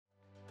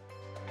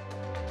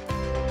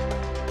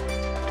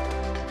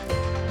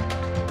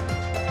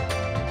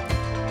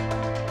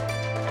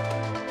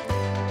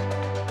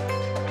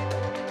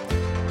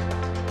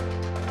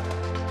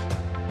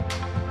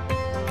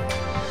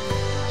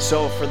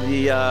So for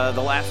the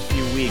last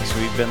few weeks,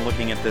 we've been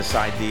looking at this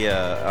idea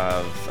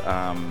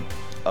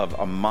of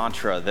a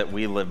mantra that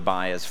we live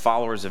by as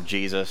followers of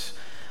Jesus,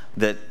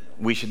 that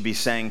we should be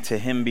saying, "To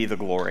Him be the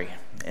glory,"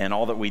 in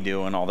all that we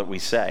do and all that we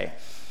say.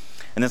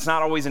 And it's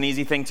not always an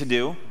easy thing to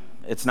do.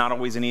 It's not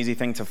always an easy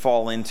thing to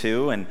fall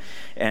into, and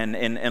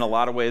in a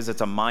lot of ways, it's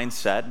a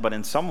mindset. But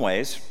in some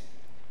ways,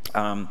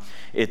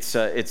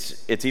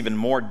 it's even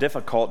more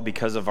difficult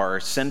because of our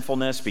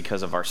sinfulness,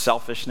 because of our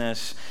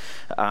selfishness,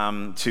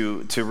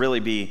 to really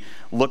be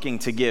looking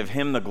to give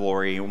Him the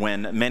glory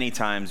when many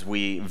times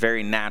we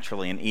very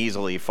naturally and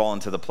easily fall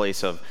into the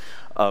place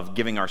of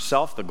giving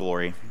ourselves the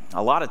glory.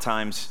 A lot of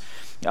times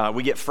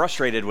we get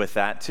frustrated with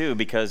that too,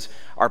 because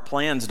our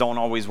plans don't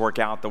always work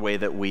out the way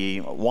that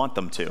we want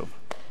them to.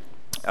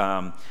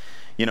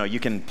 You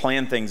can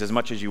plan things as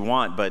much as you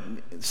want, but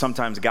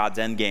sometimes God's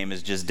end game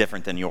is just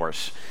different than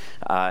yours,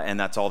 and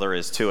that's all there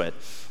is to it.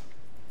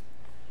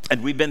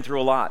 And we've been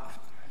through a lot.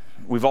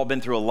 We've all been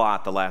through a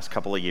lot the last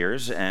couple of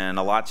years, and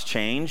a lot's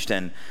changed,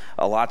 and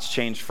a lot's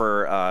changed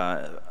for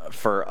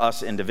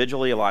us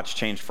individually, a lot's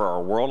changed for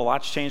our world, a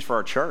lot's changed for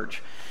our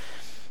church.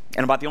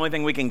 And about the only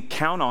thing we can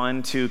count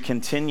on to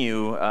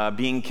continue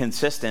being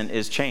consistent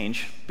is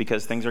change,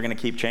 because things are going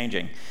to keep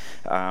changing.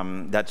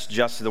 That's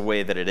just the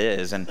way that it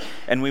is.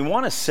 And we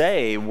want to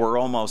say we're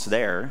almost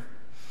there.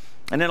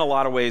 And in a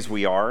lot of ways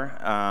we are.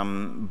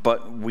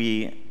 But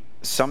we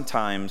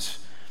sometimes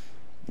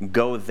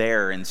go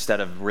there instead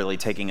of really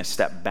taking a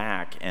step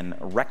back and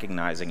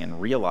recognizing and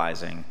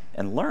realizing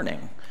and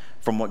learning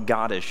from what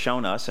God has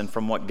shown us and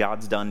from what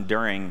God's done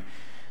during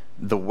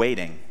the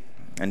waiting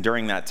and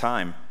during that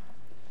time.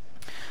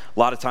 A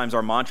lot of times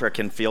our mantra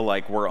can feel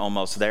like we're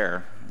almost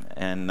there,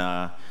 and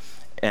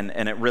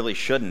it really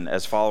shouldn't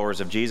as followers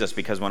of Jesus,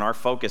 because when our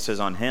focus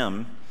is on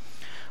Him,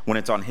 when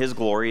it's on His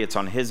glory, it's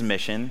on His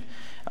mission,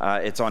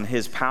 it's on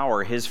His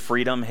power, His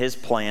freedom, His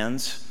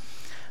plans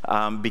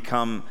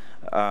become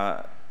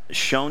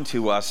shown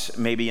to us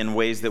maybe in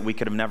ways that we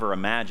could have never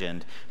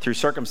imagined, through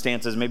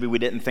circumstances maybe we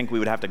didn't think we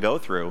would have to go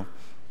through,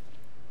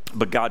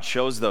 but God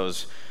shows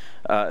those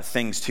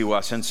things to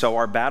us. And so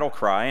our battle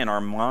cry and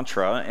our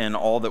mantra and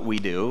all that we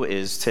do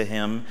is, "To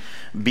Him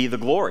be the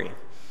glory."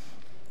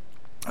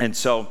 And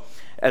so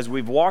as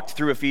we've walked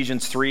through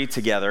Ephesians 3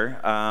 together,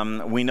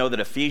 we know that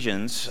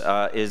Ephesians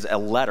is a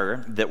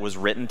letter that was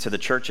written to the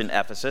church in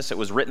Ephesus. It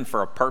was written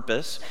for a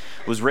purpose.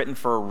 It was written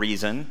for a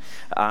reason,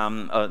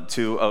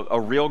 to a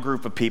real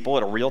group of people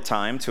at a real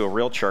time, to a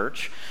real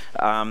church.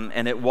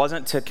 And it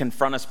wasn't to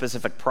confront a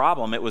specific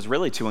problem. It was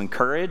really to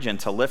encourage and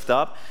to lift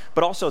up,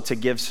 but also to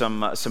give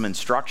some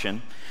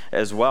instruction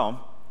as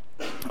well.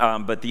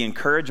 But the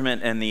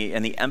encouragement and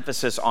the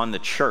emphasis on the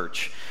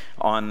church,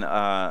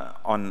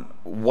 on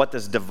what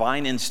this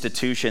divine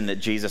institution that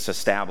Jesus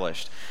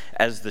established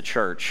as the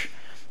church,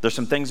 there's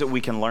some things that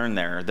we can learn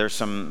there. There's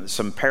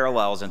some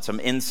parallels and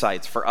some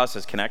insights for us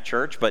as Connect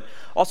Church, but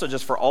also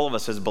just for all of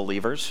us as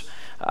believers,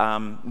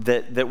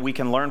 that we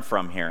can learn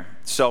from here.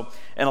 So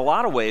in a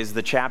lot of ways,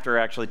 the chapter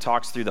actually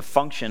talks through the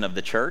function of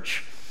the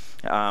church,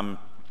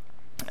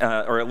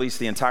 or at least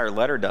the entire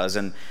letter does,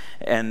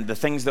 and the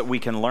things that we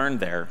can learn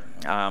there.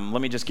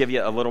 Let me just give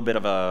you a little bit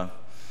of a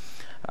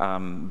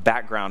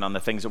background on the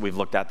things that we've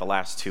looked at the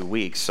last 2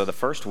 weeks. So the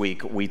first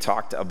week, we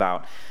talked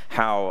about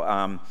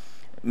how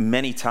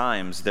many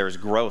times there's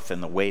growth in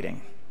the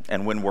waiting.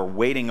 And when we're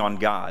waiting on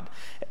God,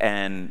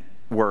 and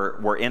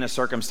we're in a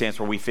circumstance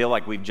where we feel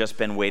like we've just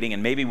been waiting,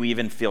 and maybe we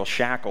even feel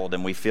shackled,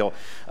 and we feel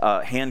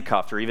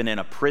handcuffed, or even in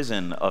a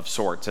prison of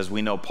sorts, as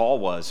we know Paul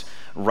was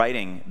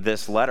writing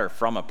this letter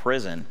from a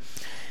prison.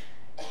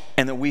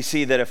 And that we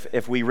see that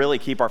if we really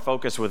keep our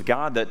focus with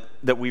God,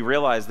 that we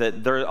realize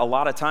that there a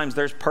lot of times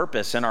there's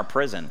purpose in our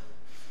prison.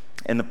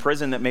 In the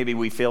prison that maybe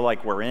we feel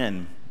like we're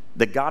in,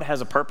 that God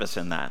has a purpose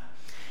in that.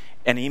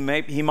 And he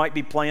might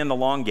be playing the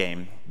long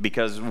game,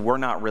 because we're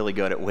not really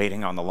good at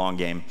waiting on the long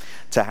game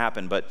to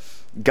happen. But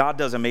God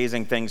does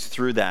amazing things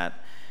through that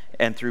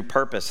and through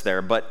purpose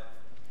there. But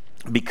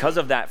because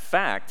of that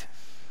fact,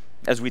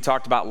 as we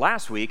talked about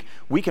last week,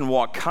 we can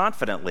walk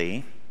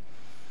confidently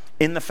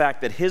in the fact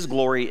that His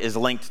glory is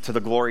linked to the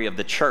glory of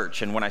the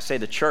church. And when I say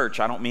the church,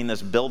 I don't mean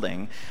this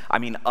building. I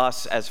mean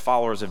us as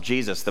followers of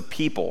Jesus, the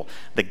people,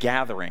 the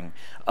gathering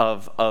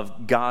of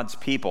God's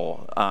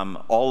people,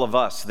 all of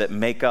us that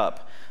make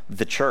up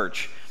the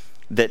church,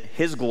 that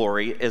His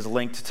glory is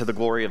linked to the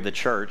glory of the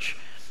church,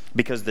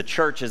 because the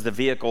church is the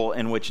vehicle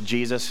in which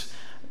Jesus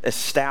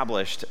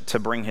established to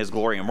bring His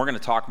glory. And we're going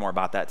to talk more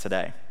about that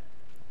today.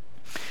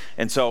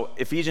 And so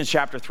Ephesians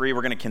chapter 3,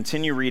 we're going to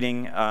continue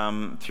reading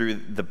through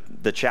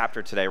the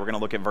chapter today. We're going to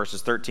look at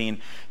verses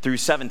 13 through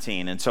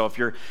 17. And so if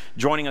you're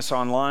joining us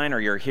online, or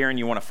you're here and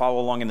you want to follow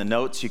along in the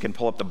notes, you can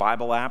pull up the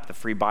Bible app, the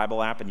free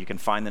Bible app, and you can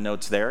find the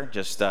notes there.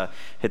 Just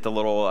hit the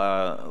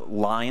little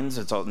lines.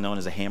 It's known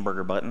as a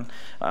hamburger button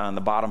on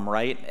the bottom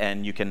right,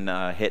 and you can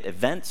hit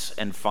events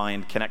and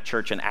find Connect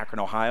Church in Akron,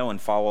 Ohio, and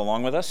follow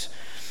along with us.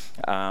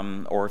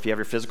 Or if you have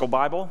your physical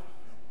Bible,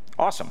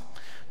 awesome.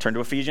 Turn to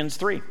Ephesians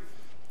 3.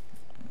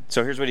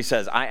 So here's what he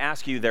says. "I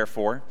ask you,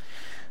 therefore,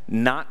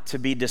 not to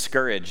be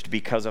discouraged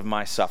because of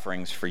my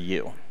sufferings for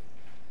you,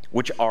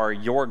 which are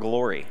your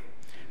glory.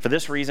 For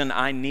this reason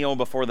I kneel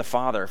before the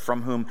Father,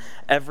 from whom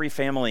every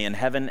family in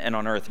heaven and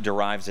on earth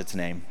derives its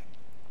name.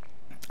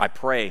 I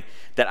pray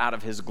that out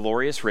of his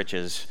glorious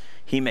riches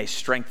he may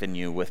strengthen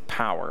you with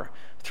power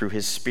through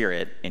his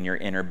Spirit in your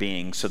inner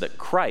being, so that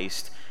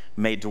Christ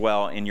may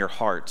dwell in your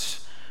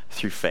hearts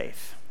through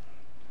faith.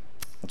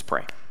 Let's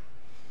pray.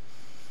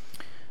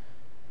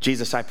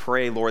 Jesus, I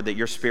pray, Lord, that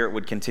your Spirit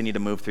would continue to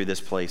move through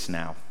this place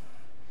now.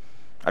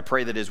 I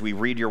pray that as we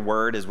read your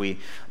word, as we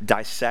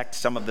dissect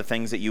some of the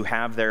things that you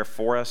have there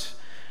for us,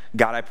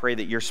 God, I pray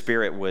that your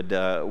Spirit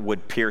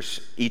would pierce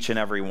each and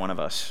every one of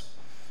us.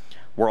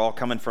 We're all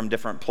coming from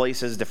different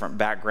places, different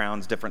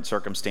backgrounds, different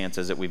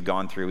circumstances that we've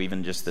gone through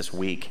even just this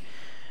week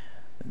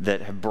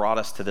that have brought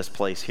us to this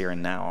place here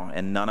and now.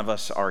 And none of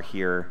us are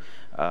here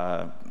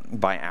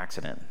by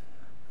accident.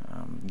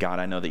 God,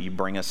 I know that you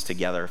bring us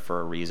together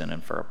for a reason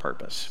and for a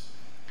purpose.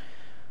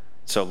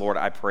 So, Lord,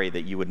 I pray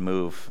that you would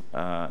move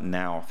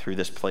now through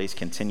this place,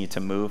 continue to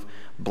move.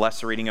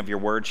 Bless the reading of your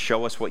word.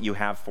 Show us what you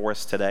have for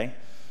us today.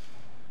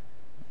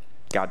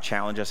 God,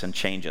 challenge us and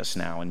change us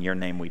now. In your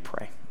name we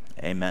pray.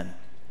 Amen.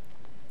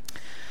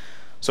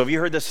 So have you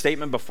heard this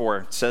statement before?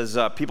 It says,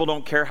 people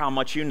don't care how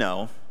much you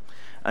know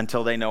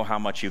until they know how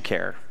much you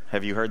care.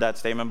 Have you heard that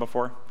statement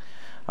before?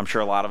 I'm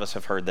sure a lot of us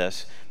have heard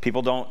this.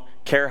 People don't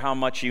care how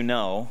much you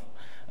know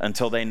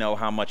until they know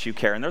how much you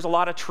care. And there's a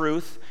lot of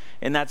truth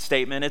in that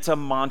statement. It's a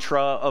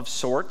mantra of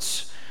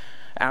sorts,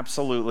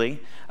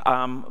 absolutely.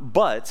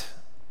 But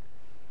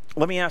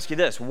let me ask you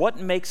this. What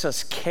makes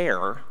us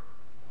care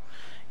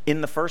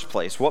in the first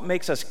place? What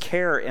makes us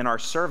care in our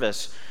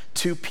service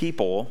to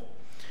people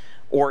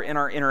or in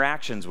our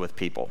interactions with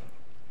people?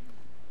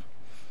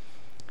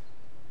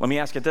 Let me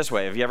ask it this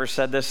way. Have you ever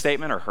said this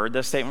statement or heard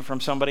this statement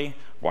from somebody?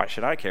 Why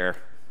should I care?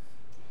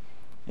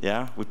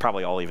 Yeah, we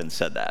probably all even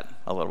said that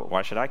a little bit.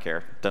 Why should I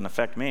care? Doesn't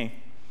affect me.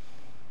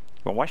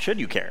 Well, why should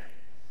you care?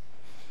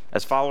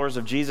 As followers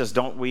of Jesus,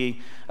 don't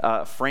we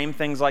frame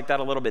things like that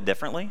a little bit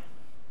differently?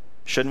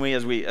 Shouldn't we,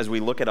 as we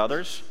look at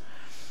others?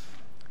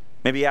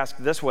 Maybe ask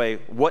this way,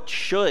 what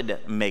should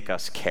make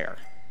us care?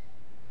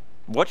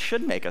 What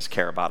should make us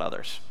care about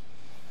others?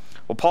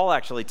 Well, Paul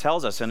actually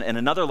tells us in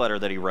another letter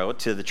that he wrote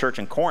to the church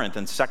in Corinth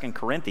in 2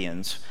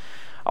 Corinthians.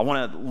 I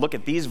want to look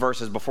at these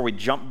verses before we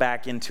jump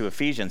back into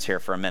Ephesians here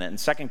for a minute.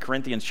 In 2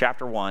 Corinthians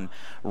chapter 1,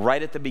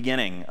 right at the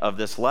beginning of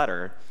this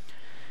letter,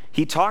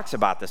 he talks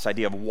about this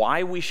idea of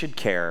why we should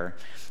care,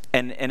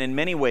 and in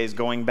many ways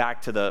going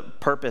back to the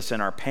purpose in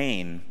our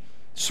pain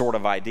sort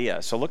of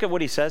idea. So look at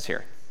what he says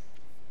here.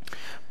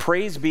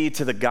 Praise be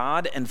to the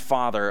God and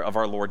Father of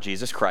our Lord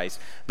Jesus Christ,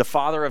 the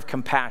Father of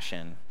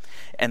compassion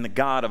and the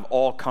God of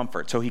all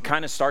comfort. So he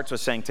kind of starts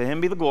with saying, to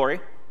him be the glory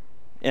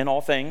in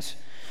all things,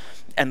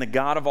 and the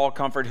God of all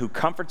comfort who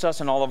comforts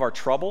us in all of our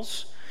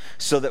troubles,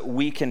 so that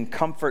we can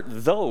comfort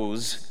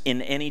those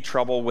in any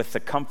trouble with the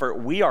comfort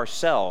we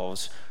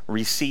ourselves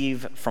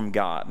receive from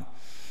God.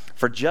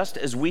 For just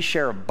as we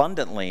share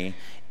abundantly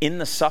in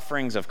the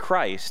sufferings of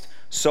Christ,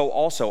 so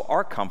also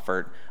our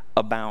comfort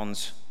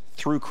abounds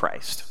through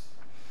Christ.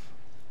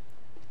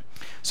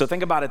 So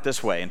think about it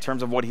this way in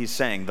terms of what he's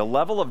saying. The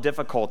level of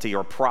difficulty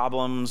or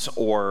problems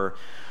or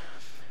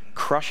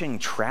crushing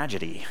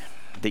tragedy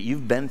that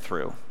you've been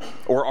through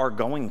or are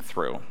going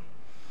through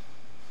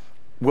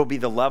will be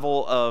the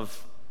level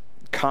of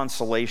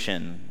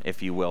consolation,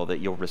 if you will, that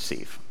you'll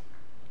receive.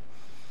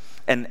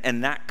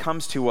 And that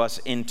comes to us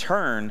in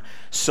turn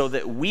so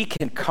that we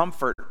can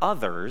comfort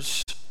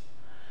others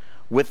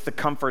with the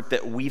comfort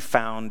that we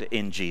found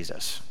in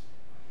Jesus.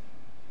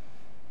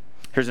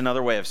 Here's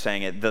another way of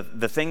saying it.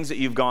 The things that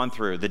you've gone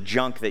through, the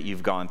junk that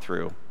you've gone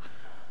through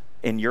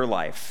in your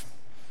life,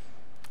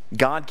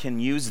 God can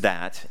use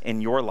that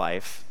in your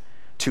life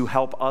to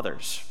help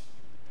others.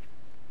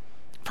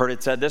 I've heard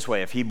it said this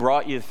way, if he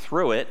brought you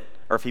through it,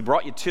 or if he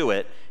brought you to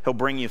it, he'll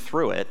bring you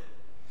through it.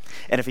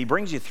 And if he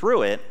brings you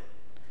through it,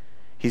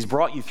 he's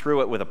brought you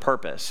through it with a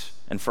purpose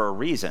and for a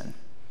reason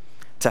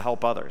to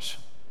help others.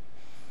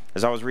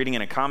 As I was reading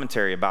in a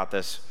commentary about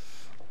this,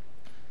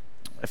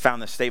 I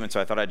found this statement, so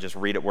I thought I'd just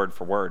read it word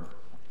for word.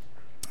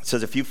 It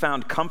says, if you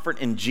found comfort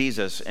in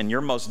Jesus in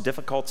your most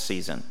difficult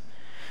season,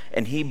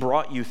 and he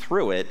brought you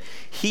through it,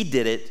 he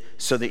did it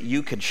so that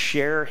you could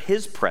share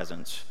his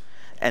presence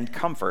and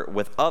comfort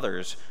with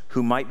others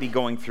who might be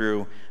going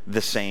through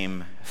the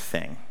same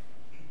thing.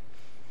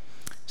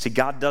 See,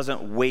 God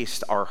doesn't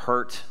waste our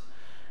hurt,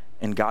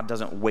 and God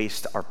doesn't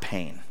waste our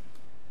pain.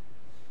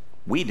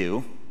 We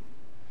do.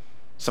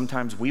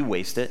 Sometimes we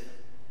waste it.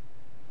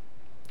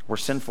 We're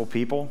sinful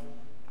people.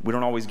 We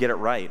don't always get it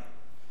right.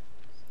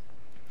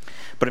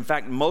 But in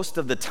fact, most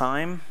of the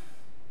time,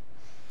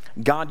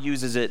 God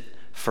uses it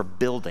for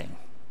building.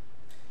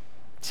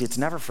 See, it's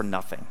never for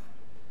nothing.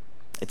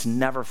 It's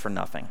never for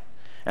nothing.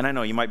 And I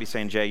know you might be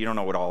saying, Jay, you don't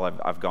know what all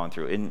I've gone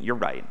through. And you're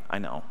right, I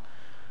know.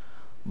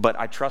 But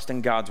I trust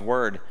in God's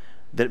word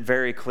that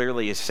very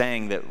clearly is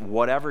saying that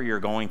whatever you're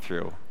going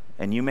through,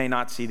 and you may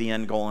not see the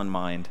end goal in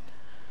mind,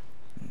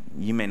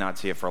 You may not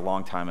see it for a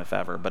long time, if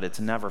ever, but it's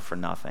never for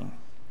nothing.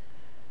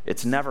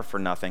 It's never for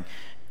nothing.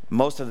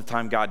 Most of the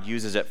time, God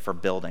uses it for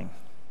building.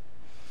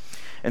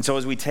 And so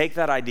as we take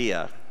that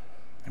idea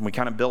and we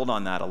kind of build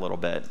on that a little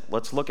bit,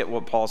 let's look at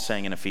what Paul's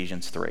saying in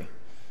Ephesians 3.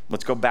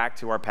 Let's go back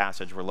to our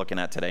passage we're looking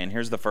at today. And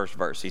here's the first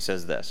verse. He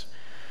says this: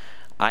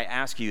 I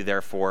ask you,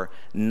 therefore,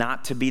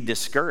 not to be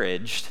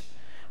discouraged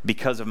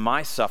because of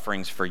my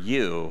sufferings for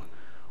you,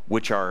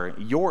 which are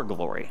your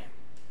glory.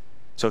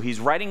 So he's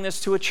writing this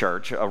to a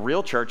church, a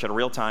real church at a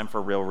real time for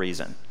a real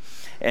reason.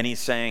 And he's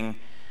saying,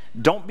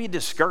 don't be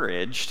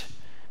discouraged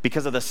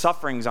because of the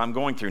sufferings I'm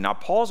going through. Now,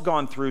 Paul's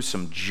gone through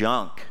some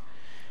junk.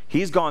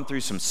 He's gone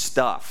through some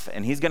stuff,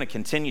 and he's going to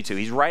continue to.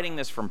 He's writing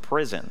this from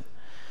prison.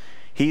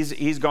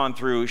 He's gone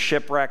through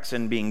shipwrecks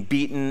and being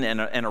beaten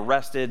and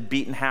arrested,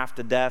 beaten half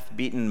to death,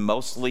 beaten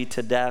mostly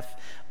to death.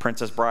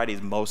 Princess Bride,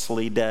 he's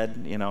mostly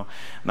dead,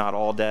 not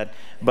all dead.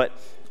 But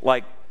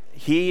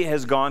he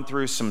has gone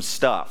through some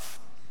stuff.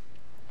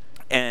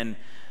 And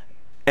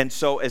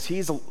so as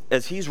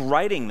he's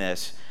writing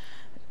this,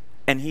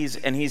 and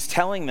he's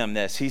telling them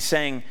this, he's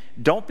saying,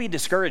 don't be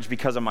discouraged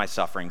because of my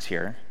sufferings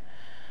here,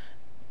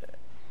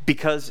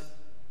 because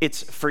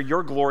it's for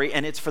your glory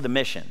and it's for the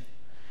mission.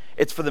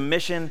 It's for the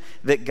mission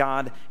that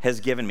God has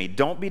given me.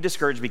 Don't be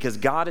discouraged because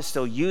God is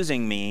still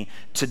using me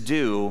to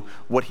do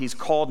what he's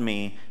called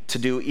me to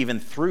do even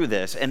through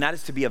this, and that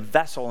is to be a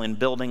vessel in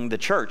building the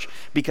church.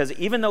 Because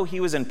even though he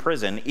was in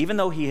prison, even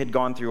though he had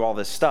gone through all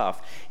this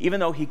stuff,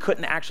 even though he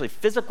couldn't actually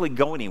physically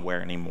go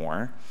anywhere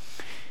anymore,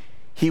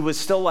 he was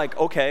still like,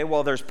 okay,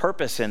 well, there's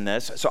purpose in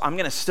this, so I'm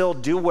going to still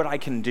do what I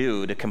can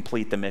do to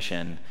complete the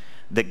mission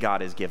that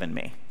God has given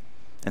me.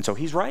 And so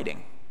he's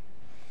writing.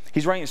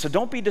 He's writing, so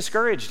don't be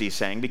discouraged, he's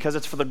saying, because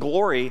it's for the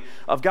glory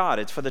of God.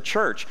 It's for the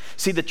church.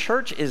 See, the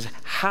church is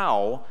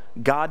how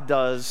God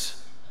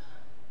does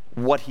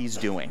what he's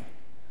doing,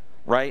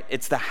 right?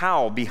 It's the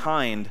how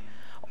behind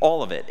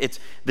all of it.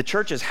 The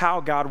church is how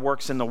God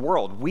works in the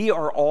world. We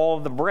are all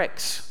the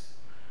bricks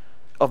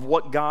of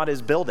what God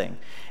is building.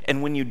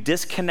 And when you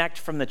disconnect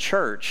from the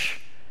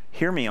church,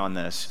 hear me on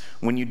this,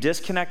 when you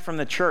disconnect from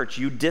the church,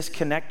 you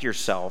disconnect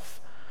yourself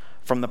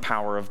from the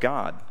power of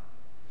God.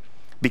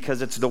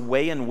 Because it's the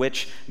way in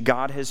which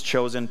God has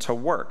chosen to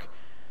work.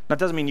 That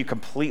doesn't mean you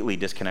completely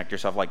disconnect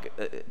yourself,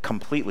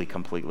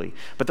 completely.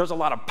 But there's a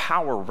lot of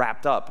power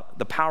wrapped up,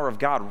 the power of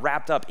God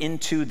wrapped up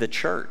into the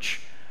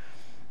church.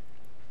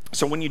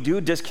 So when you do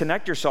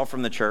disconnect yourself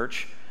from the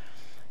church,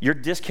 you're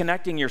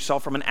disconnecting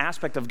yourself from an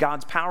aspect of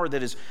God's power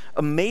that is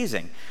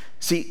amazing.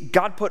 See,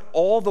 God put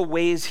all the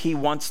ways he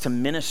wants to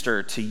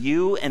minister to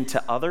you and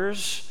to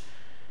others,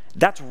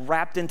 that's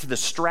wrapped into the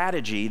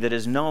strategy that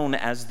is known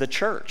as the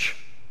church.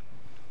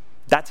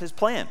 That's his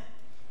plan.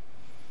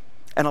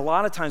 And a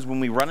lot of times when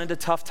we run into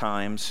tough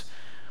times,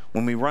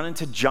 when we run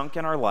into junk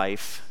in our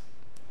life,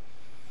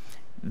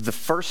 the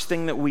first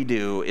thing that we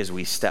do is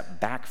we step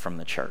back from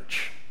the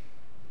church.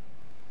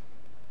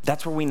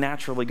 That's where we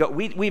naturally go.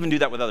 We even do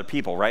that with other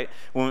people, right?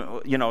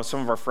 When, some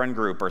of our friend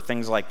group or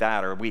things like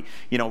that, or we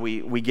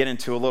get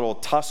into a little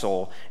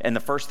tussle, and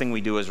the first thing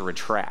we do is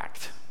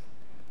retract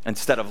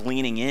instead of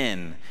leaning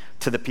in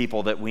to the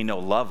people that we know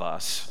love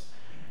us.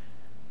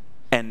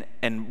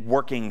 And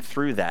working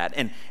through that.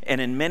 And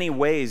in many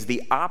ways,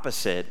 the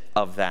opposite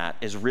of that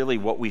is really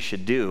what we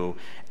should do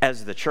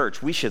as the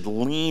church. We should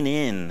lean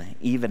in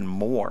even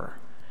more.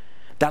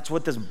 That's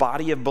what this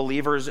body of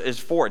believers is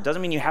for. It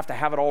doesn't mean you have to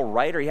have it all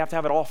right or you have to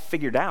have it all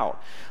figured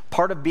out.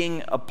 Part of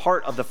being a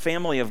part of the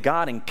family of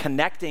God and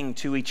connecting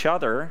to each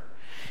other,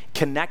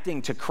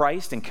 connecting to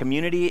Christ and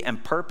community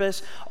and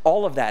purpose,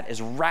 all of that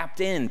is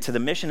wrapped into the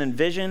mission and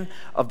vision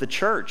of the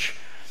church,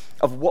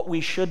 of what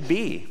we should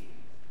be.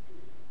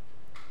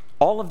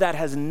 All of that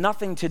has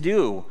nothing to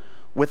do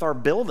with our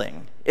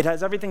building. It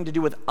has everything to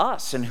do with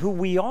us and who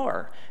we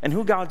are and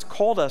who God's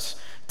called us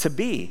to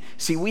be.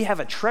 See, we have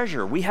a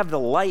treasure. We have the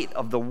light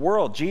of the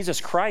world, Jesus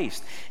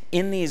Christ,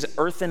 in these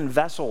earthen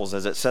vessels,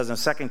 as it says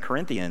in 2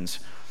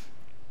 Corinthians.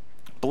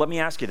 But let me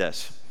ask you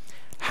this.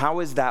 How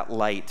is that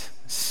light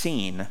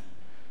seen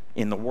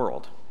in the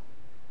world?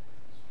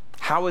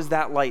 How is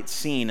that light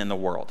seen in the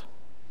world?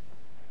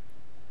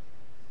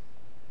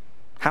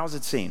 How is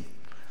it seen?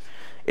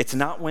 It's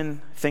not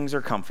when things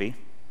are comfy.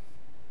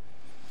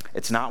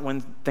 It's not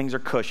when things are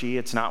cushy.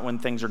 It's not when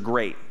things are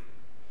great.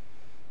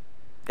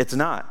 It's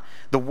not.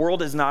 The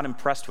world is not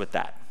impressed with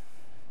that.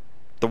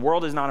 The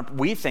world is not,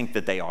 we think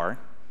that they are,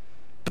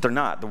 but they're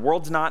not. The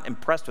world's not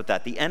impressed with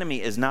that. The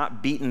enemy is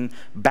not beaten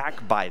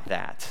back by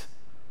that.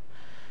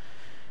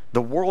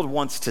 The world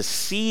wants to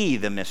see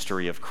the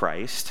mystery of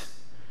Christ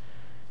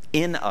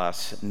in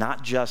us,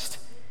 not just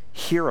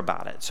hear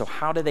about it. So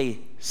how do they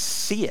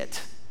see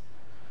it?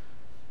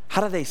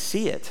 How do they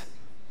see it?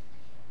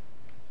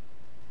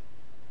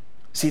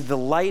 See, the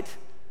light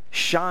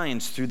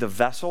shines through the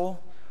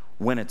vessel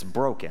when it's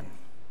broken.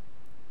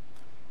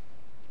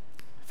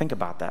 Think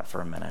about that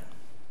for a minute.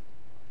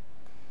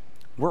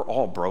 We're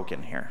all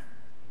broken here.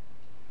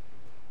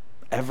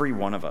 Every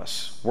one of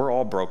us. We're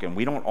all broken.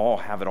 We don't all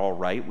have it all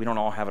right. We don't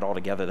all have it all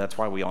together. That's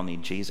why we all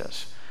need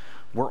Jesus.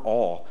 We're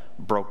all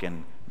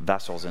broken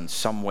vessels in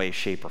some way,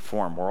 shape, or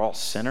form. We're all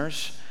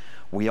sinners.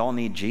 We all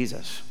need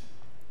Jesus.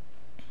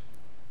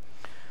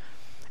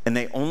 And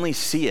they only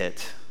see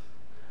it,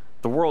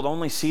 the world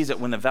only sees it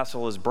when the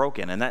vessel is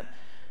broken.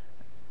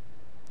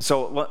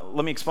 So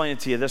let me explain it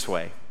to you this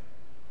way.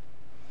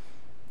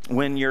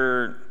 When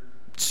you're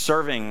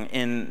serving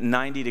in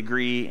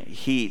 90-degree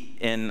heat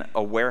in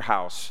a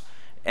warehouse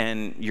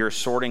and you're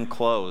sorting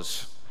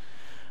clothes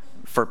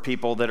for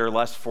people that are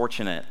less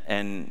fortunate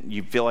and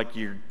you feel like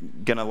you're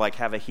gonna like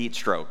have a heat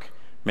stroke,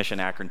 Mission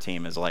Akron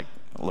team is like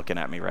looking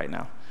at me right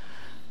now,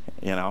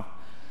 you know?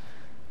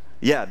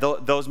 Yeah,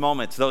 those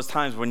moments, those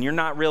times when you're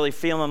not really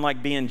feeling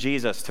like being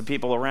Jesus to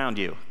people around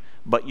you,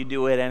 but you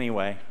do it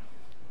anyway,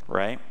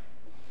 right?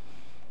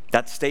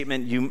 That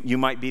statement, you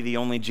might be the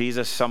only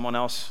Jesus someone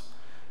else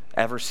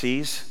ever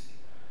sees.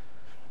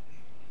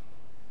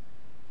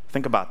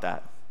 Think about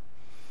that.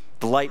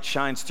 The light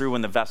shines through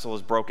when the vessel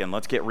is broken.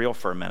 Let's get real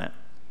for a minute.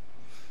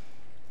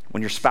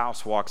 When your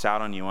spouse walks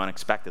out on you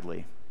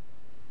unexpectedly,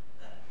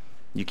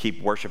 you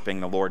keep worshiping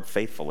the Lord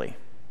faithfully,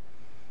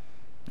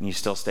 and you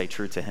still stay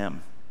true to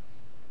Him.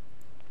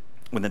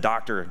 When the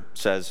doctor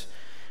says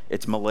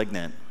it's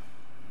malignant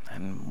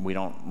and we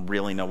don't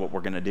really know what we're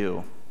going to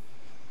do,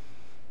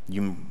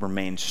 you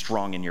remain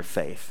strong in your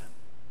faith.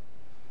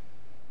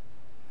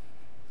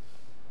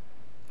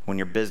 When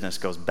your business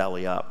goes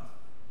belly up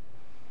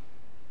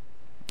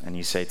and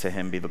you say, to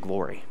Him be the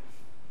glory.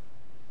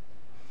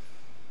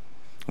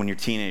 When your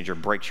teenager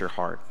breaks your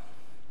heart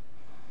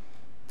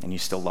and you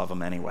still love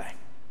them anyway.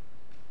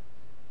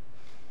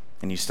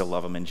 And you still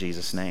love them in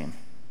Jesus' name.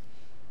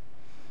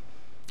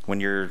 When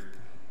you're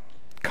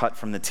cut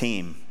from the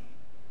team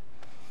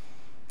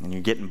and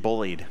you're getting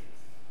bullied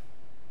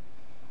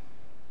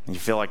and you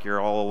feel like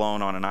you're all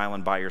alone on an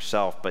island by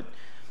yourself, but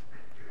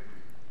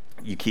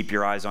you keep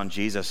your eyes on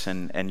Jesus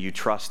and you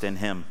trust in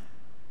Him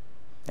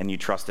and you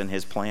trust in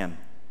His plan.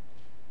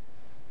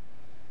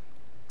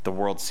 The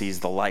world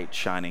sees the light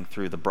shining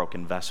through the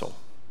broken vessel.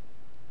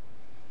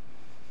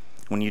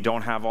 When you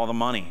don't have all the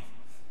money,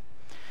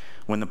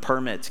 when the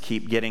permits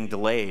keep getting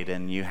delayed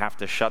and you have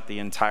to shut the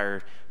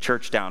entire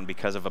church down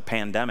because of a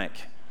pandemic,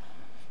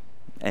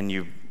 and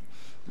you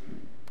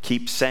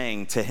keep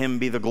saying, to Him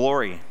be the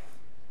glory,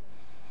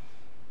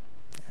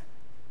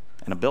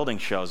 and a building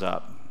shows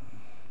up,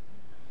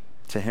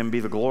 to Him be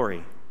the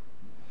glory.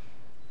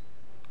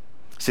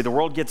 See, the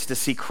world gets to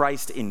see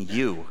Christ in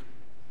you.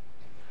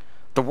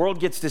 The world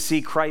gets to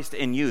see Christ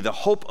in you, the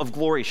hope of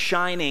glory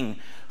shining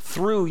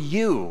through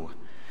you,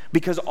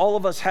 because all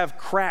of us have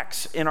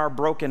cracks in our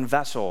broken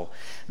vessel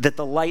that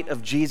the light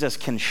of Jesus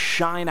can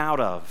shine out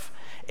of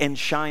and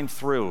shine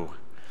through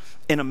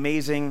in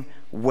amazing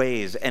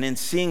ways. And in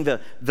seeing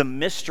the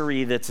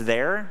mystery that's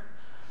there,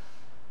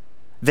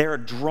 they're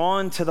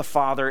drawn to the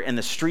Father, and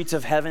the streets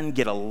of heaven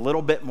get a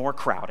little bit more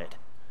crowded.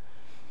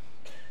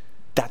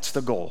 That's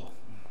the goal.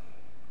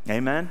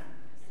 Amen?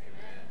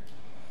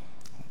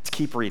 Let's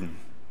keep reading.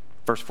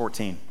 Verse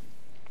 14.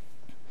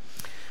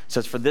 It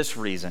says, for this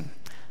reason,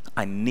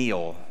 I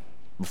kneel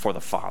before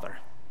the Father,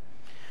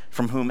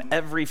 from whom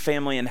every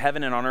family in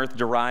heaven and on earth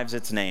derives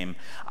its name.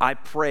 I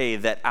pray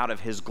that out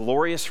of His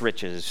glorious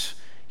riches,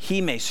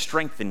 He may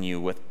strengthen you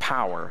with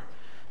power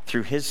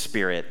through His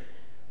Spirit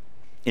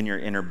in your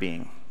inner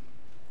being.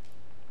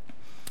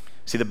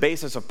 See, the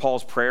basis of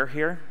Paul's prayer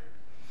here,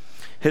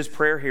 his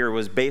prayer here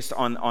was based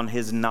on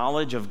his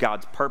knowledge of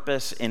God's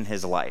purpose in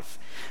his life,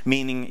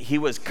 meaning he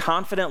was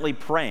confidently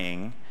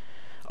praying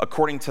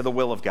according to the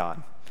will of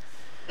God.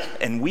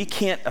 And we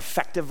can't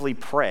effectively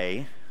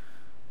pray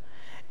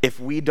if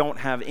we don't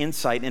have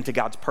insight into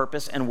God's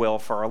purpose and will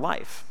for our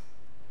life.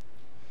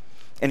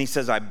 And he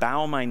says, I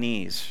bow my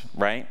knees,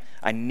 right?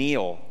 I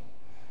kneel.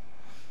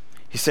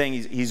 He's saying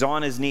he's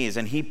on his knees,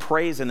 and he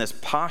prays in this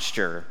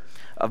posture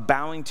of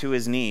bowing to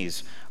his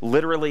knees,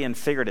 literally and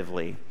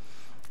figuratively.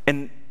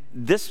 And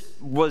this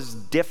was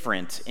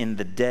different in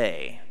the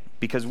day,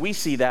 because we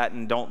see that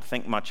and don't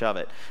think much of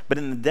it. But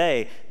in the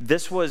day,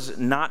 this was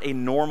not a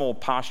normal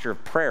posture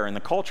of prayer in the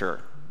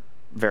culture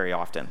very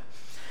often.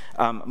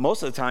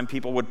 Most of the time,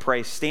 people would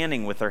pray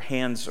standing with their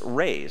hands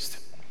raised.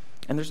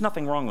 And there's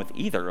nothing wrong with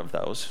either of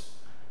those.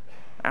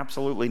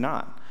 Absolutely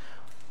not.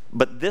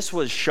 But this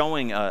was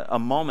showing a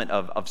moment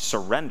of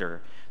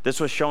surrender. This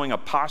was showing a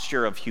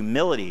posture of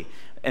humility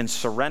and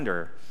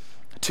surrender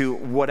to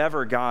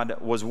whatever God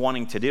was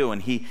wanting to do.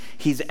 And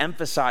he's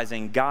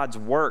emphasizing God's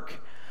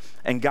work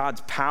and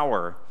God's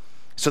power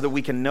so that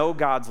we can know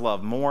God's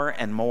love more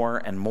and more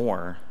and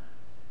more.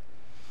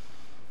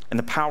 And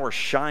the power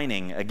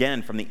shining,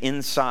 again, from the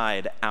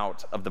inside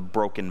out of the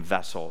broken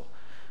vessel,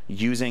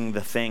 using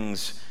the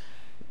things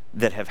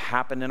that have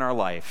happened in our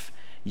life,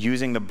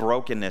 using the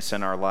brokenness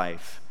in our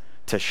life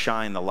to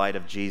shine the light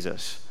of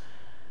Jesus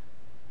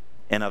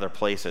in other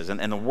places.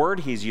 And the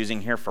word he's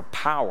using here for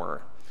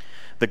power,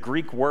 the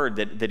Greek word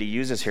that he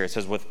uses here, it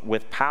says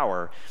with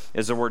power,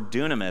 is the word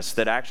dunamis,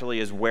 that actually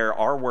is where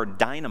our word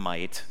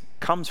dynamite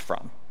comes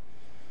from.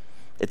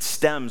 It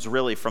stems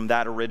really from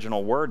that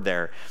original word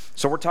there.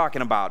 So we're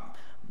talking about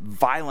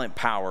violent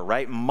power,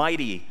 right?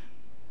 Mighty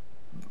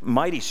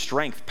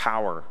strength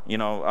power,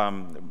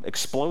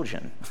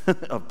 explosion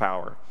of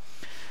power.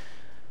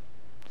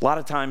 A lot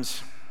of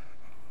times,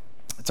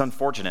 it's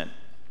unfortunate,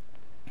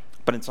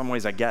 but in some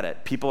ways I get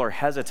it. People are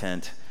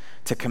hesitant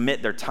to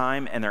commit their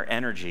time and their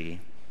energy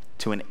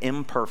to an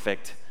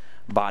imperfect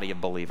body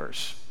of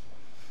believers.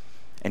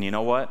 And you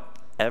know what?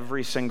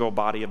 Every single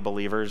body of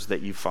believers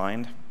that you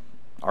find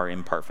are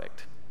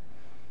imperfect.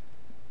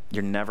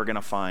 You're never going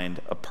to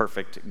find a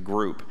perfect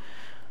group.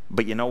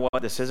 But you know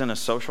what? This isn't a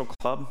social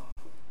club.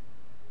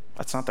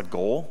 That's not the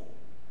goal.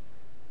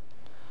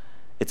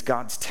 It's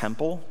God's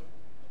temple.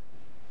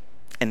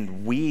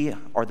 And we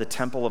are the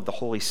temple of the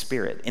Holy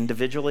Spirit,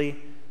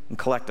 individually and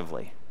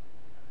collectively.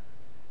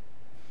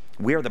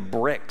 We are the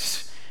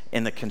bricks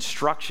in the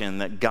construction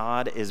that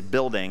God is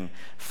building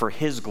for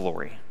His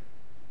glory.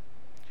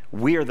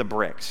 We are the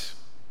bricks.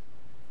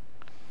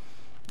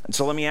 And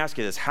so let me ask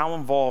you this. How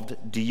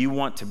involved do you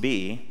want to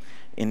be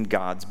in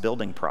God's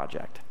building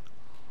project?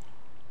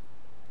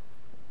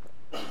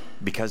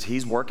 Because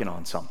He's working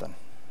on something.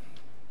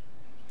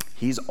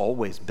 He's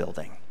always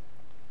building.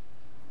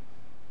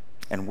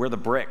 And we're the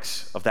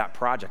bricks of that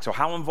project. So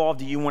how involved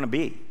do you want to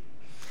be?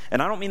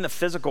 And I don't mean the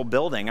physical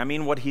building. I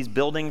mean what He's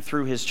building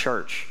through His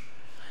church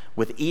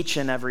with each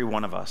and every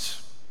one of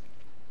us.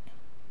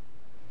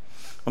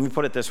 Let me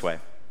put it this way.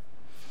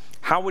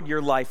 How would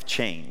your life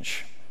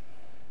change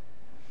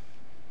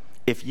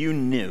if you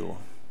knew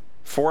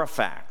for a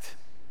fact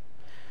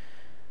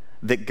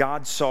that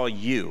God saw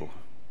you?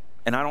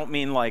 And I don't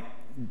mean like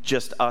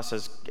just us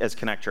as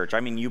Connect Church. I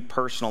mean you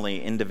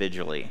personally,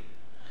 individually,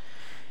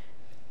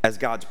 as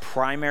God's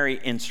primary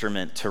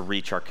instrument to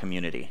reach our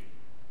community.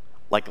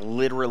 Like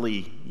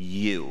literally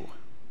you.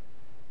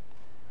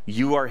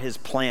 You are His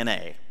plan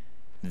A.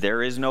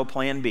 There is no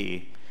plan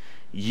B.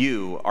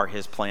 You are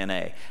His plan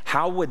A.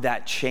 How would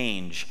that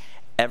change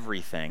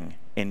everything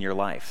in your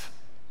life?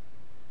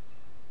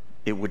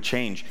 It would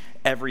change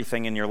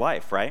everything in your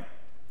life, right?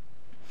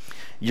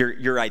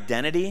 Your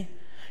identity,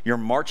 your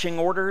marching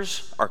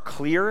orders are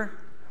clear.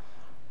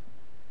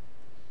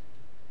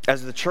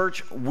 As the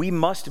church, we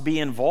must be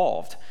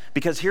involved.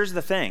 Because here's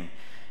the thing.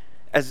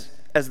 As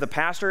the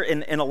pastor,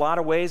 in a lot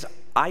of ways,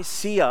 I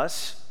see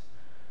us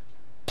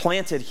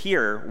planted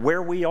here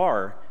where we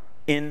are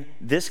in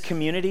this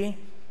community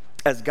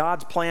as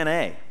God's plan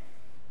A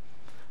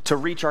to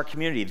reach our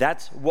community.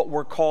 That's what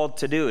we're called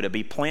to do, to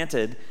be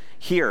planted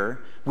here.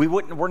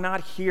 We're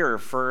not here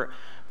for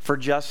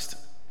just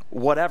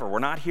whatever. We're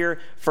not here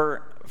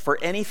for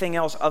anything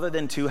else other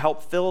than to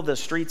help fill the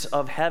streets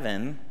of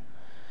heaven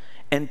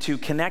and to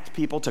connect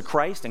people to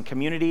Christ and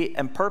community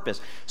and purpose.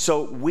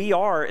 So we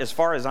are, as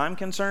far as I'm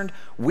concerned,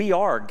 we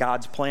are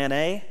God's plan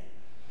A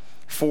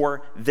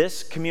for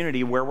this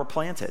community where we're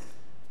planted.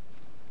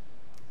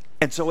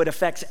 And so it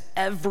affects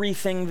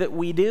everything that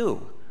we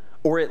do,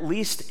 or at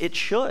least it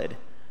should.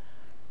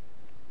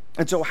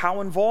 And so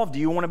how involved do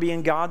you want to be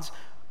in God's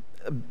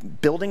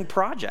building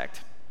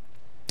project?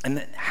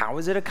 And how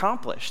is it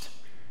accomplished?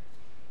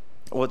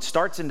 Well, it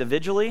starts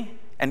individually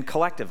and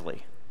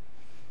collectively.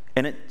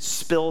 And it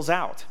spills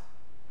out.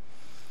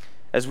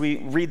 As we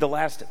read the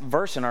last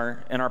verse in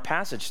our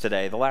passage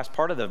today, the last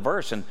part of the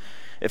verse in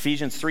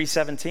Ephesians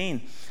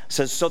 3:17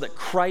 says, so that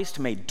Christ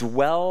may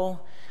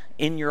dwell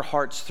in your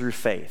hearts through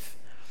faith.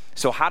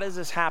 So how does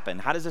this happen?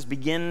 How does this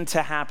begin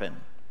to happen?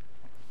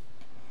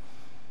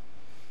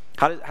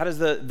 How does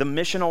the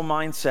missional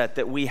mindset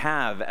that we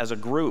have as a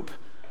group,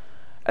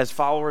 as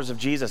followers of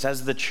Jesus,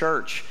 as the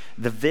church,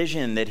 the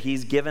vision that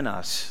He's given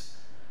us,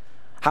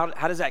 how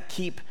does that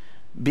keep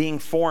being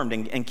formed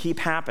and keep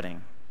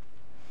happening?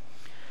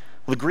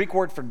 The Greek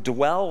word for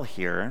dwell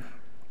here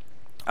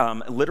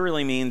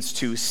literally means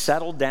to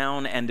settle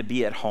down and to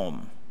be at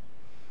home.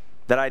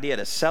 That idea,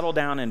 to settle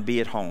down and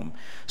be at home.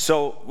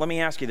 So let me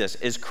ask you this.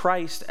 Is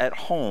Christ at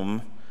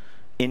home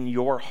in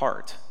your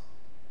heart?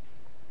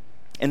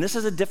 And this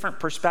is a different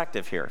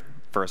perspective here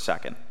for a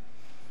second.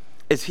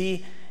 Is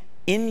He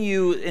in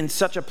you in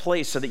such a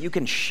place so that you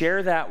can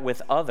share that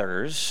with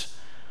others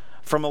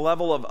from a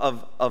level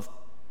of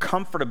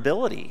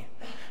comfortability,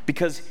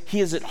 because He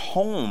is at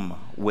home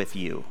with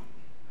you.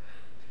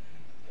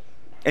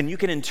 And you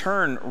can in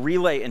turn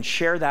relay and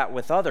share that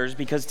with others,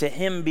 because to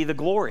Him be the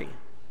glory.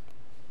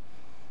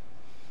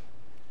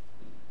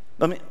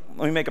 Let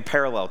me make a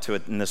parallel to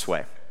it in this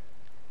way.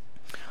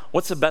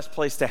 What's the best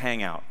place to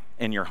hang out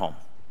in your home?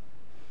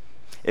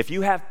 If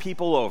you have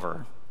people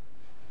over,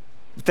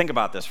 think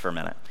about this for a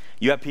minute.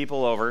 You have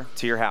people over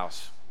to your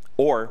house,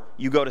 or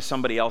you go to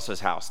somebody else's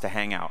house to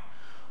hang out.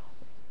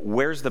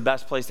 Where's the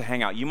best place to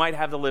hang out? You might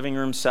have the living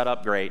room set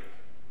up great,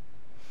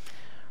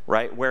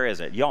 right? Where is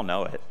it? Y'all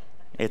know it.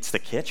 It's the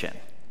kitchen.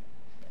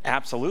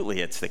 Absolutely,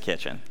 it's the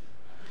kitchen.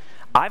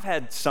 I've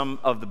had some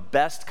of the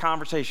best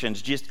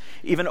conversations, just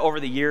even over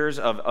the years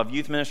of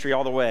youth ministry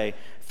all the way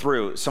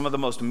through, some of the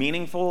most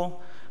meaningful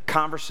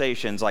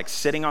conversations, like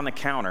sitting on the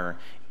counter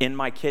in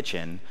my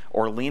kitchen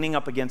or leaning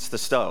up against the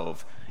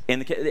stove.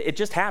 It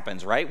just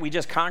happens, right? We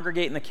just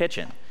congregate in the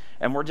kitchen.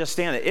 and we're just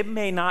standing there. It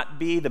may not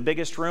be the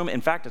biggest room.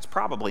 In fact, it's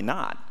probably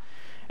not.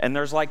 And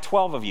there's like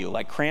 12 of you,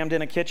 like crammed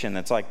in a kitchen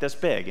that's like this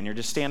big, and you're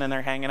just standing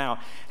there hanging out,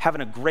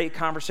 having a great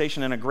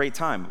conversation and a great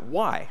time.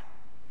 Why?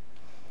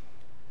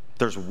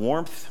 There's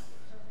warmth,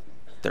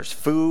 there's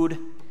food,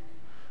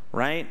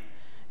 right?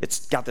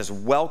 It's got this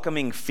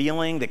welcoming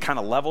feeling that kind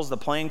of levels the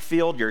playing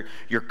field.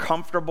 You're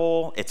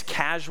comfortable, it's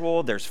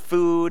casual, there's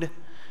food.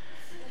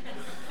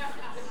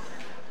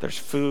 There's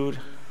food.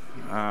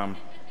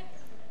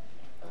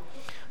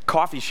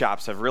 Coffee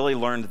shops have really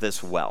learned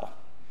this well.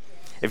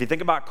 If you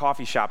think about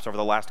coffee shops over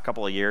the last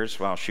couple of years,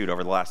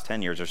 over the last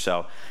 10 years or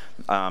so,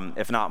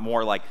 if not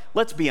more, like,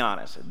 let's be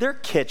honest, they're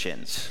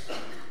kitchens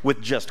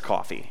with just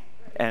coffee.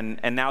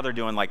 And now they're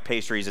doing like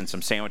pastries and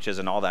some sandwiches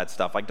and all that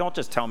stuff. Like, don't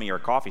just tell me you're a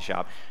coffee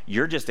shop.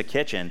 You're just a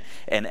kitchen,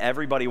 and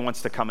everybody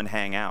wants to come and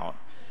hang out.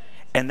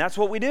 And that's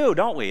what we do,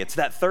 don't we? It's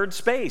that third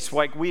space.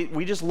 Like,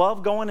 we just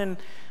love going and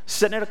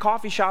sitting at a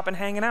coffee shop and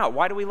hanging out.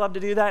 Why do we love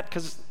to do that?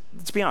 Because,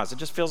 let's be honest, it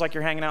just feels like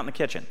you're hanging out in the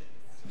kitchen.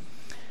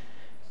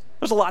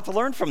 There's a lot to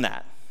learn from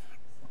that.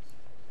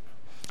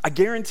 I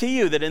guarantee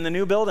you that in the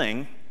new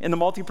building, in the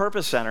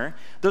multipurpose center,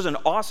 there's an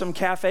awesome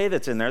cafe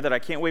that's in there that I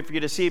can't wait for you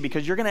to see,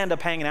 because you're going to end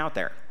up hanging out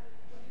there.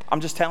 I'm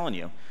just telling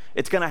you.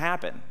 It's going to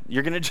happen.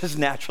 You're going to just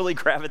naturally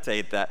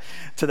gravitate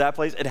to that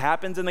place. It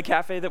happens in the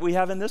cafe that we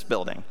have in this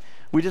building.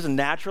 We just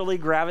naturally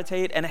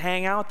gravitate and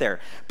hang out there.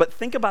 But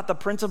think about the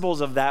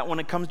principles of that when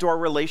it comes to our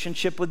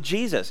relationship with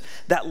Jesus.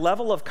 That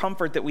level of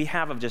comfort that we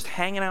have of just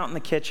hanging out in the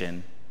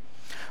kitchen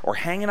or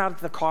hanging out at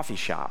the coffee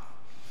shop.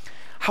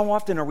 How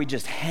often are we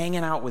just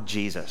hanging out with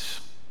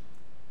Jesus?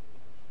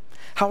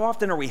 How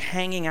often are we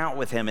hanging out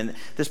with him in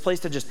this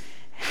place to just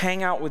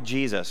hang out with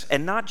Jesus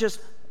and not just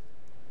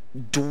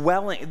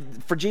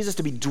for Jesus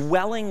to be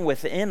dwelling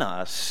within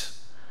us?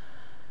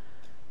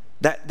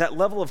 That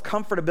level of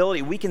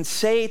comfortability, we can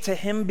say to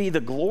him be the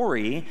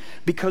glory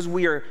because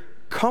we are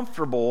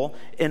comfortable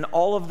in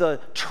all of the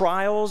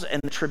trials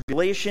and the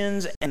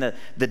tribulations and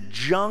the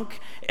junk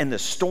and the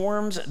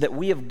storms that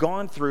we have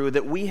gone through,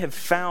 that we have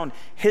found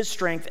his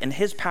strength and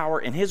his power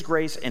and his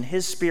grace and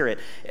his spirit,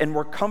 and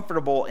we're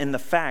comfortable in the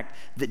fact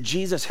that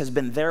Jesus has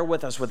been there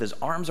with us with his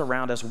arms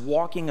around us,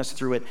 walking us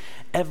through it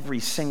every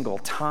single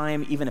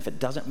time. Even if it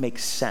doesn't make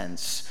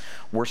sense,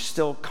 we're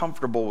still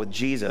comfortable with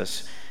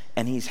Jesus,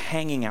 and he's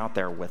hanging out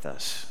there with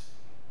us.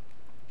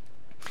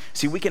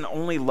 See, we can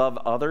only love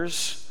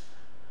others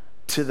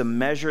to the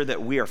measure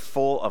that we are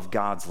full of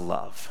God's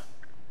love.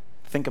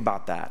 Think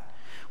about that.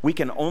 We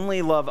can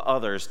only love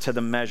others to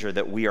the measure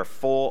that we are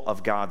full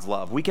of God's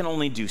love. We can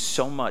only do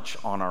so much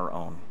on our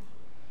own.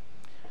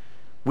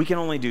 We can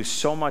only do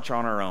so much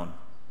on our own.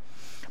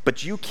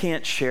 But you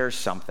can't share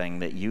something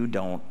that you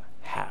don't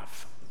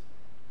have.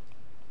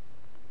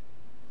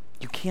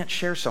 You can't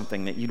share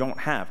something that you don't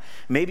have.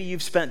 Maybe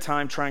you've spent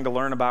time trying to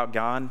learn about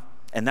God,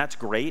 and that's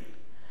great,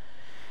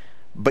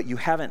 but you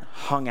haven't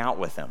hung out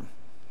with him.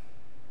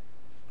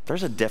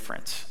 There's a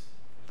difference.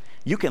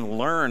 You can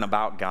learn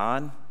about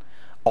God,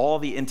 all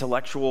the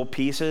intellectual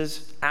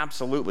pieces,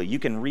 absolutely. You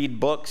can read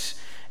books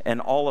and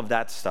all of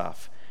that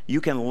stuff. You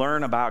can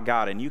learn about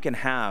God and you can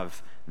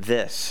have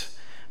this.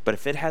 But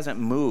if it hasn't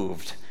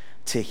moved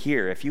to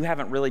here, if you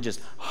haven't really just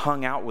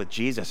hung out with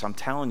Jesus, I'm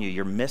telling you,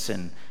 you're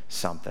missing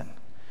something.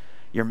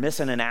 You're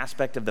missing an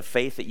aspect of the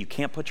faith that you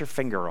can't put your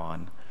finger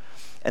on.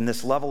 And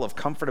this level of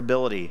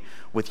comfortability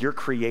with your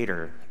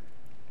Creator,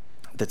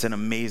 that's an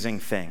amazing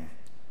thing.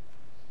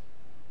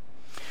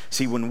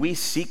 See, when we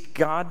seek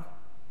God,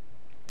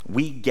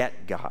 we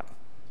get God.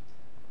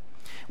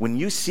 When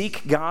you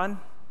seek God,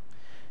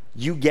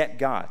 you get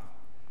God.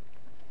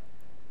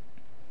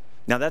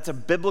 Now, that's a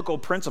biblical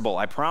principle,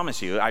 I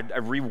promise you. I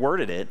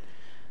reworded it,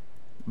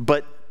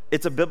 but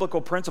it's a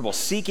biblical principle.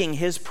 Seeking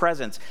his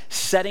presence,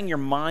 setting your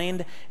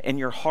mind and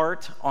your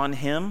heart on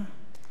him.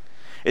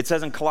 It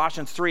says in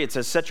Colossians 3, it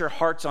says, set your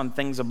hearts on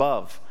things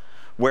above,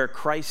 where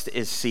Christ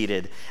is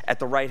seated at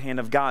the right hand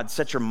of God.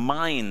 Set your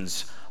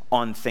minds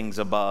on things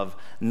above,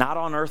 not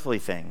on earthly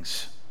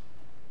things.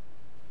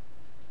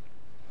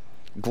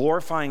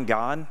 Glorifying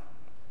God,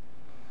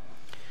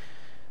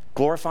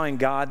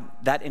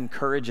 that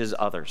encourages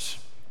others.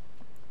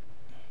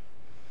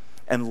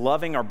 And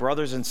loving our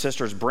brothers and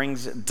sisters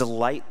brings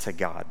delight to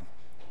God.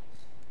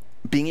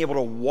 Being able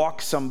to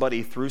walk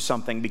somebody through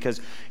something because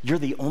you're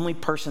the only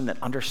person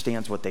that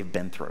understands what they've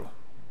been through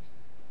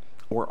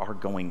or are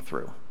going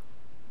through.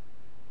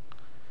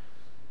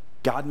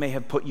 God may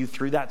have put you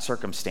through that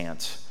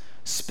circumstance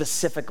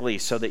specifically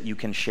so that you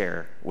can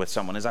share with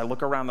someone. As I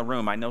look around the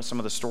room, I know some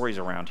of the stories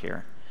around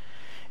here.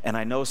 And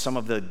I know some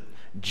of the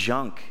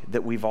junk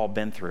that we've all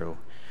been through.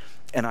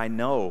 And I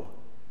know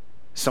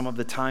some of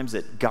the times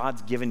that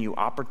God's given you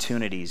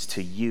opportunities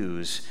to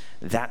use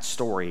that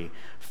story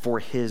for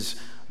his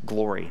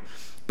glory.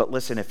 But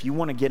listen, if you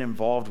want to get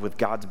involved with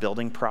God's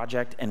building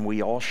project, and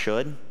we all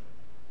should,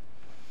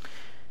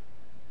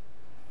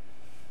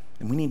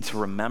 and we need to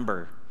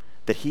remember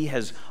that he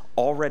has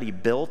already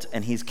built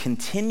and he's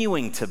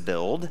continuing to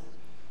build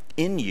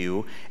in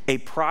you a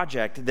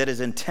project that is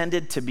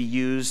intended to be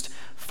used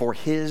for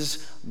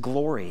his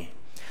glory.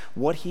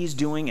 what he's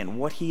doing and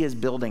what he is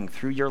building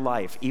through your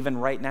life, even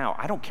right now,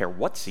 I don't care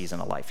what season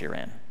of life you're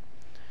in,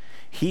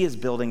 he is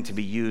building to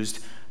be used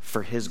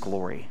for his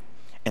glory.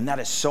 And that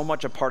is so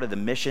much a part of the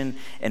mission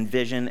and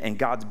vision and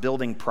God's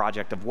building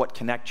project of what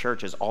Connect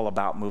Church is all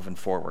about moving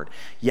forward.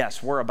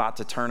 Yes, we're about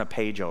to turn a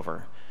page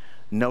over,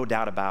 no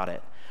doubt about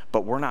it,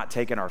 but we're not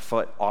taking our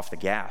foot off the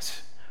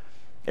gas.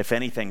 If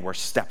anything, we're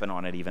stepping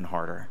on it even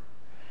harder,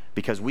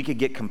 because we could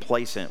get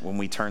complacent when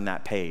we turn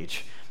that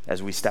page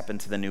as we step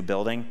into the new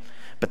building,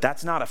 but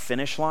that's not a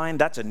finish line,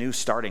 that's a new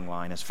starting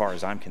line as far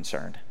as I'm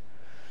concerned.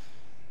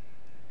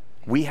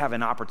 We have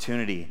an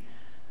opportunity,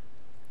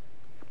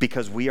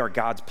 because we are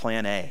God's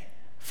plan A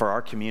for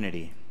our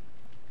community,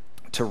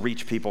 to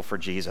reach people for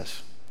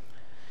Jesus.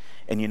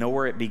 And you know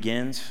where it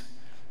begins?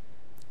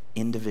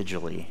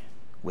 Individually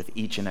with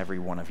each and every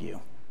one of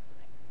you.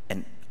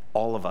 And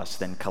all of us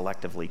then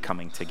collectively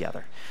coming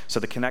together. So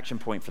the connection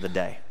point for the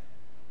day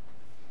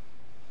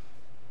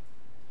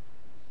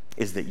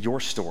is that your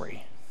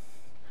story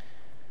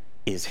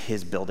is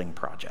his building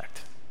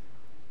project.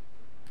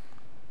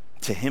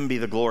 To him be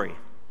the glory.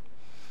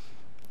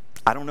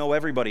 I don't know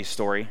everybody's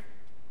story,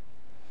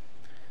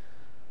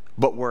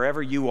 but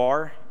wherever you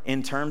are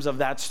in terms of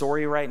that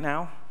story right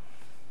now,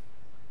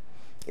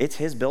 it's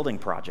his building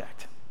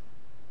project.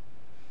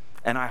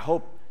 And I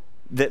hope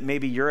that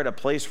maybe you're at a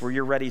place where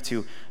you're ready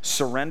to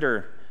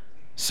surrender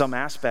some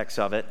aspects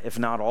of it, if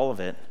not all of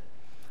it,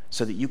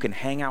 so that you can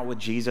hang out with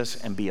Jesus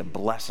and be a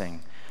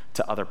blessing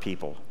to other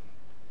people.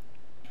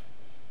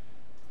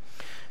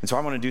 And so I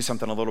want to do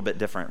something a little bit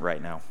different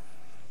right now.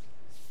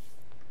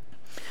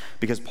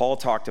 Because Paul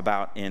talked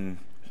about in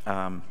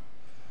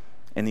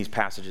these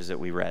passages that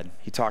we read,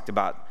 he talked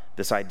about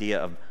this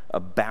idea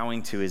of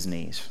bowing to his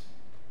knees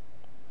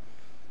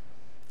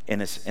in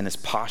this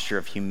posture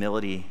of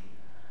humility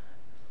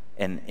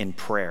and in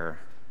prayer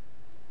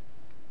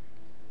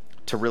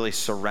to really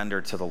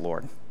surrender to the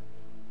Lord.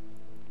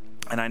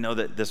 And I know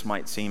that this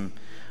might seem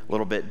a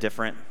little bit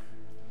different.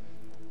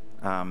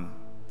 And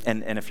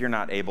if you're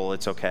not able,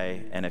 it's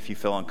okay. And if you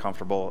feel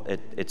uncomfortable,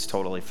 it's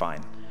totally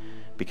fine.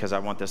 Because I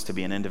want this to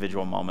be an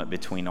individual moment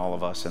between all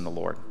of us and the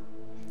Lord.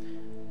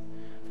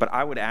 But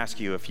I would ask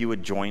you if you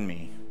would join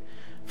me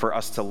for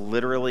us to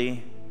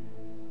literally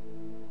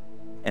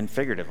and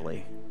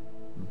figuratively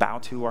bow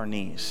to our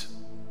knees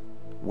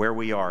where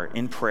we are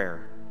in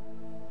prayer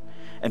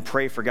and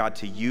pray for God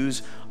to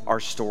use our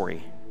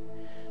story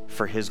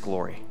for his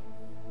glory.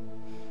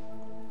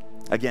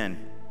 Again,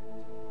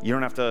 you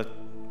don't have to,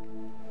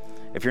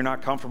 if you're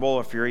not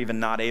comfortable, if you're even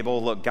not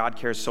able, look, God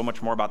cares so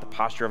much more about the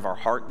posture of our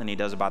heart than he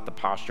does about the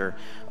posture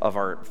of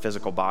our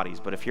physical bodies.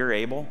 But if you're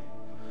able,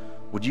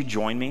 would you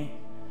join me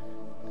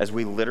as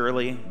we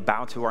literally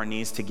bow to our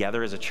knees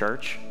together as a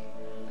church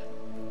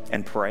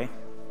and pray?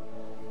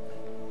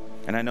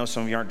 And I know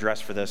some of you aren't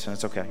dressed for this, and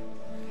it's okay.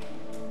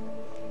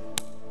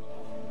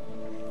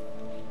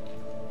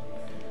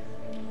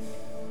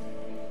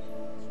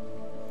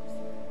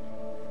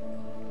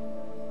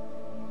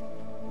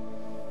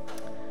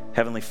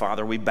 Heavenly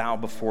Father, we bow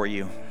before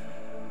you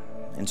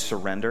in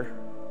surrender,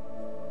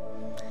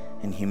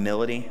 in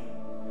humility,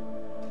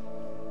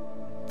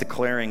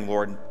 declaring,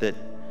 Lord, that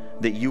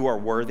you are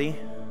worthy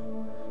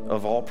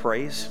of all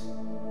praise.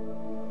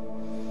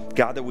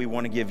 God, that we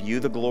want to give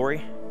you the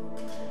glory.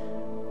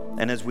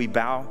 And as we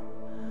bow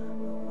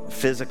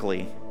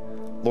physically,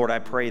 Lord, I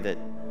pray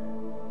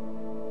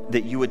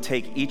that you would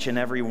take each and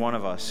every one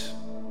of us,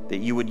 that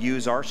you would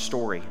use our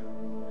story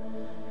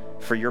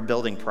for your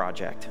building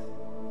project,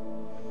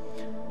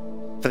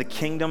 for the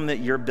kingdom that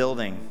you're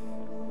building.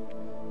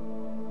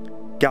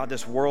 God,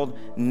 this world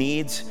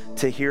needs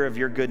to hear of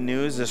your good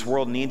news. This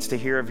world needs to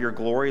hear of your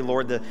glory.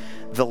 Lord,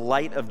 the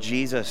light of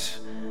Jesus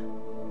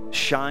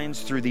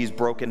shines through these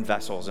broken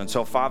vessels. And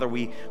so, Father,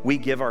 we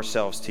give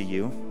ourselves to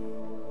you.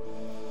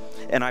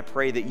 And I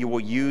pray that you will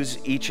use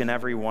each and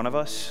every one of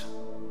us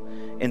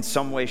in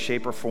some way,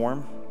 shape, or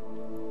form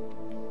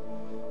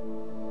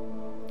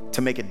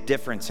to make a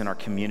difference in our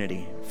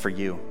community for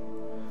you.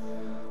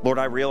 Lord,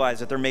 I realize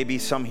that there may be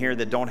some here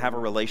that don't have a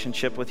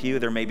relationship with you.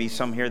 There may be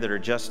some here that are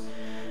just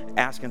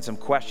asking some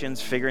questions,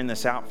 figuring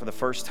this out for the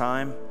first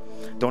time,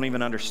 don't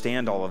even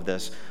understand all of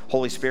this.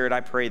 Holy Spirit,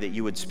 I pray that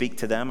you would speak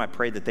to them. I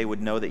pray that they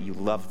would know that you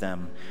love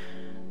them.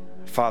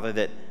 Father,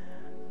 that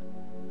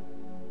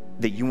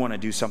you want to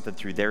do something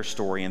through their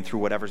story and through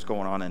whatever's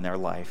going on in their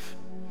life.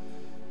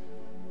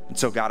 And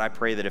so, God, I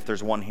pray that if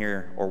there's one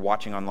here or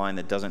watching online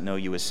that doesn't know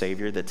you as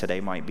Savior, that today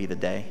might be the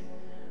day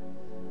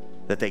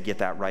that they get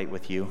that right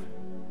with you.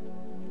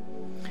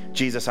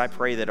 Jesus, I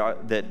pray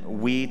that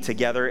we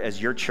together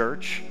as your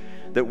church,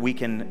 that we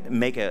can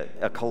make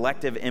a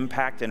collective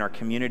impact in our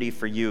community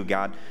for you,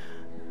 God.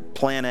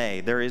 Plan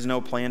A, there is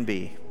no plan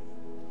B.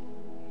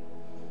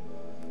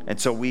 And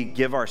so we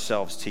give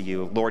ourselves to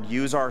you. Lord,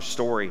 use our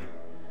story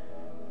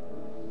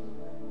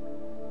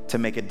to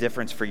make a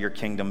difference for your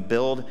kingdom.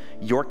 Build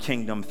your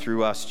kingdom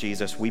through us,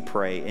 Jesus, we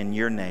pray in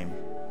your name.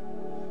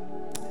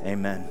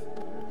 Amen.